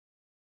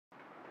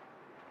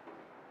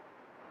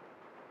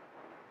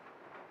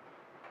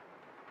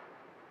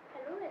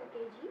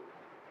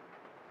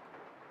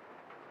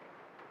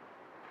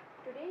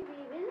Today we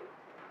will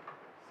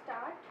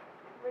start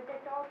with the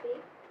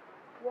topic,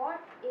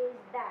 what is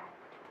that?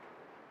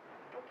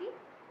 Okay,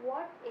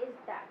 what is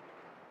that?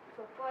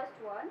 So first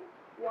one,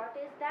 what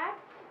is that?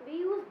 We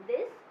use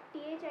this, thi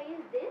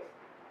is this,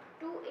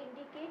 to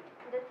indicate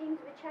the things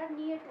which are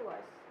near to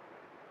us,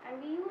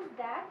 and we use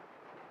that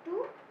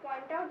to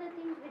point out the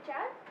things which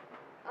are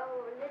a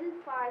little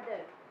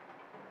farther.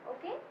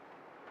 Okay,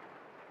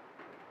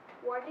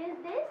 what is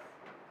this?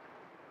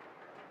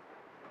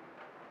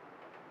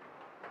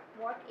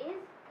 What is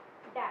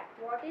that?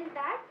 What is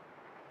that?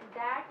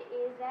 That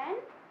is an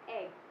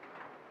egg.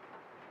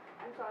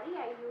 I'm sorry,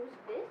 I used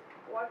this.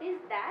 What is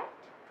that?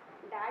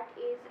 That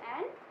is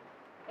an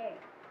egg.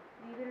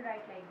 We will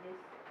write like this.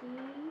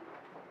 T-H-A-T.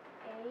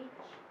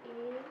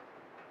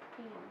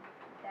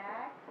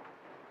 That.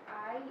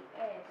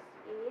 I-S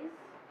is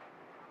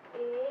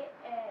A-N-N-E-G-G,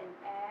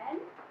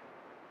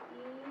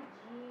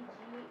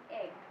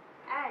 egg.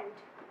 And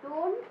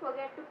don't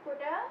forget to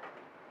put a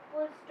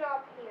full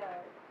stop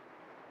here.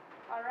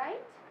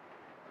 Alright?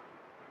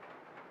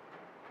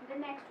 The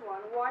next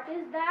one. What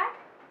is that?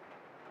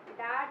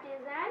 That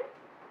is an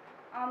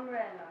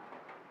umbrella.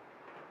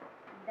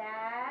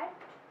 That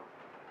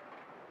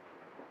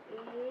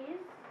is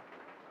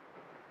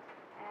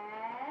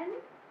an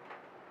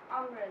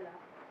umbrella.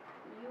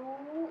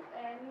 U-M-B-R-E-L-L-A.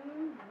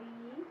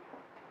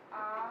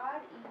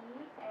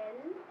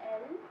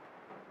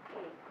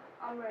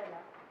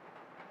 Umbrella.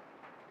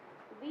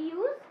 We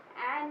use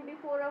 "and"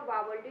 before a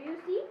vowel. Do you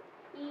see?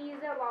 E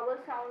is a vowel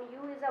sound,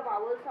 U is a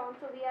vowel sound,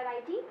 so we are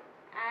writing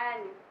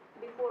 "and"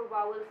 before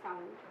vowel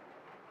sound.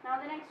 Now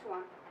the next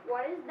one.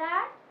 What is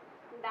that?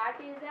 That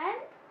is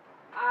an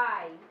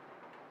I.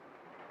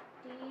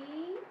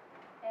 T-H-A-T.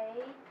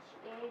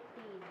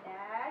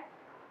 That.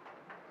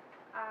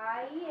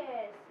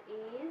 I-S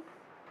is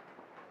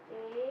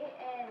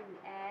A-N-N-E-Y-E.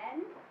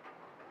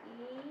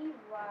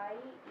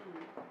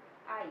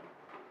 I.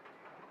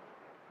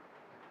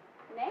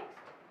 Next,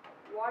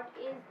 what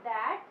is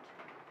that?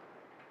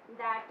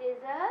 That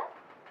is a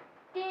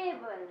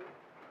table.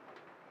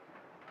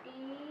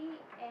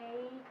 T-H-A-T.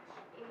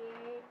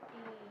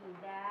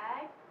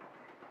 That.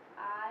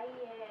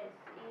 I-S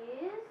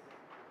is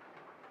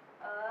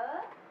a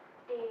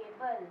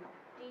table.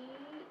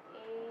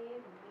 T-A-B-L-E.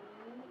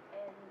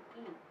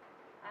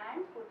 And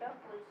put a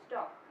full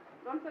stop.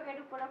 Don't forget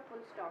to put a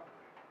full stop.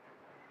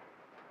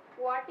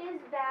 What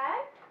is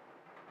that?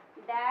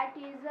 That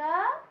is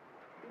a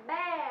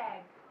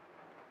bag.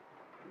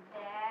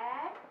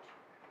 That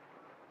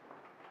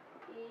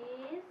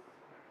is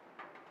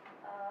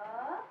a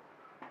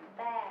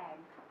bag.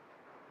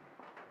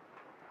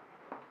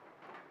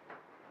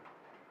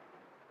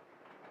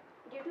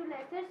 Due to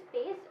lesser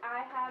space,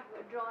 I have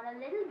drawn a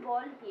little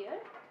ball here.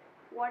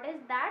 What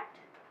is that?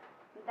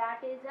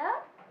 That is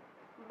a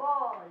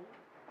ball.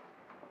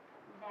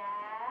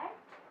 That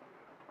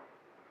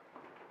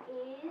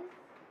is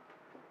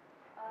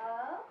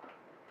a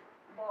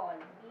ball.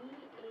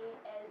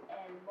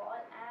 B-A-L-L.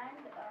 Ball,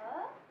 and a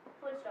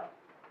full stop.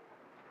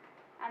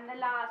 And the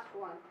last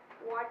one.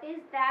 What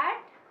is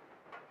that?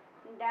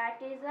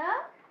 That is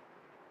a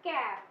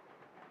cap.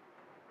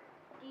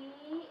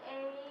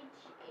 T-H-A-T.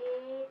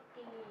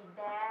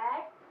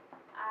 That.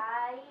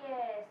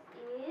 I-S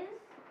is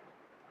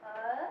a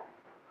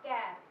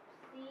cap.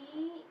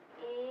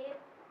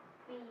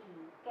 C-A-P.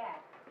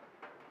 Cap.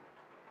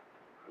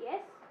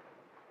 Yes?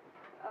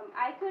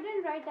 I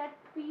couldn't write that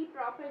P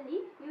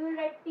properly. You will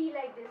write P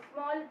like this,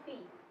 small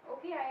p.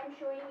 Okay, I am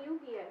showing you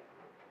here.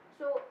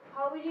 So,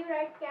 how will you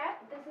write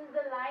cap? This is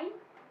the line,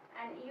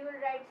 and you will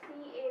write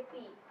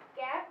C-A-P.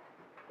 Cap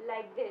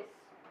like this.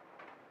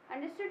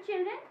 Understood,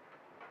 children?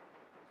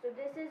 So,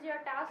 this is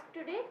your task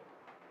today.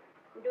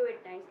 Do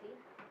it nicely.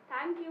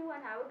 Thank you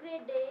and have a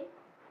great day.